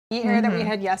air that we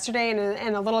had yesterday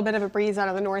and a little bit of a breeze out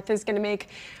of the north is going to make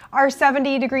our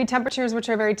 70-degree temperatures, which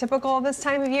are very typical this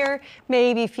time of year,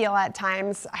 maybe feel at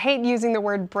times. I hate using the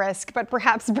word brisk, but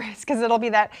perhaps brisk because it'll be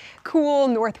that cool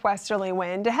northwesterly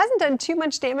wind. It hasn't done too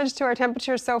much damage to our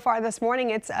temperatures so far this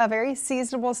morning. It's a very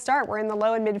seasonable start. We're in the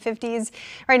low and mid 50s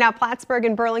right now. Plattsburgh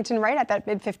and Burlington right at that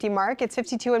mid 50 mark. It's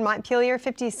 52 in Montpelier,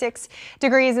 56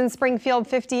 degrees in Springfield,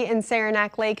 50 in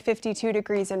Saranac Lake, 52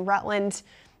 degrees in Rutland.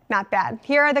 Not bad.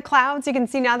 Here are the clouds. You can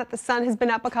see now that the sun has been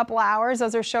up a couple hours.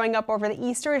 Those are showing up over the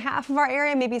eastern half of our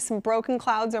area, maybe some broken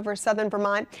clouds over southern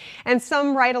Vermont and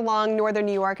some right along northern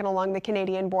New York and along the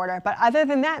Canadian border. But other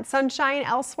than that, sunshine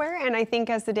elsewhere. And I think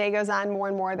as the day goes on, more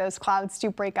and more of those clouds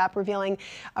do break up, revealing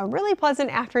a really pleasant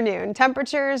afternoon.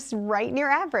 Temperatures right near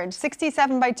average.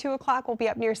 67 by 2 o'clock. We'll be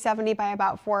up near 70 by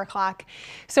about 4 o'clock.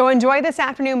 So enjoy this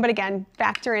afternoon. But again,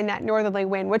 factor in that northerly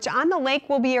wind, which on the lake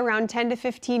will be around 10 to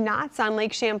 15 knots on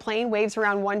Lake Champlain. Waves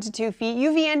around 1 to 2 feet.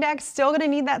 UV index still going to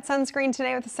need that sunscreen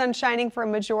today with the sun shining for a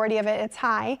majority of it. It's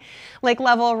high. Lake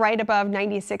level right above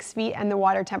 96 feet and the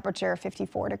water temperature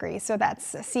 54 degrees. So that's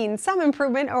seen some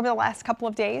improvement over the last couple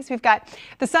of days. We've got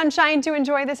the sunshine to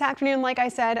enjoy this afternoon. Like I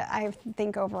said, I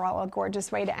think overall a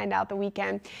gorgeous way to end out the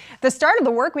weekend. The start of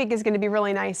the work week is going to be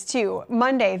really nice too.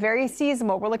 Monday, very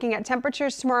seasonal. We're looking at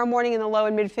temperatures tomorrow morning in the low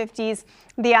and mid 50s.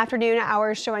 The afternoon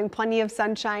hours showing plenty of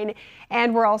sunshine,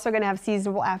 and we're also going to have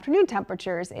seasonable afternoon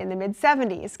temperatures in the mid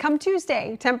 70s. Come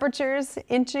Tuesday, temperatures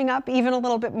inching up even a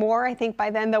little bit more. I think by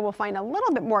then though we'll find a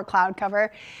little bit more cloud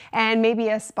cover and maybe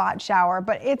a spot shower,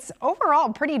 but it's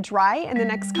overall pretty dry in the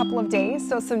next couple of days.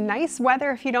 So some nice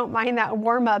weather if you don't mind that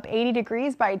warm up, 80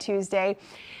 degrees by Tuesday.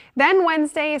 Then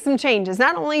Wednesday, some changes.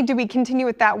 Not only do we continue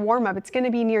with that warm up, it's going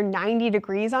to be near 90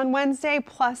 degrees on Wednesday,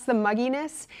 plus the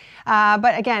mugginess.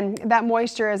 But again, that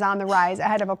moisture is on the rise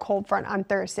ahead of a cold front on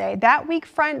Thursday. That weak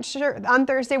front on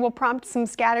Thursday will prompt some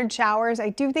scattered showers. I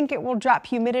do think it will drop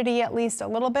humidity at least a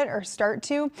little bit, or start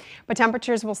to, but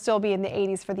temperatures will still be in the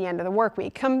 80s for the end of the work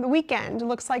week. Come the weekend, it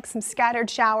looks like some scattered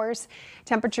showers.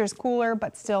 Temperatures cooler,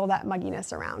 but still that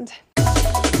mugginess around.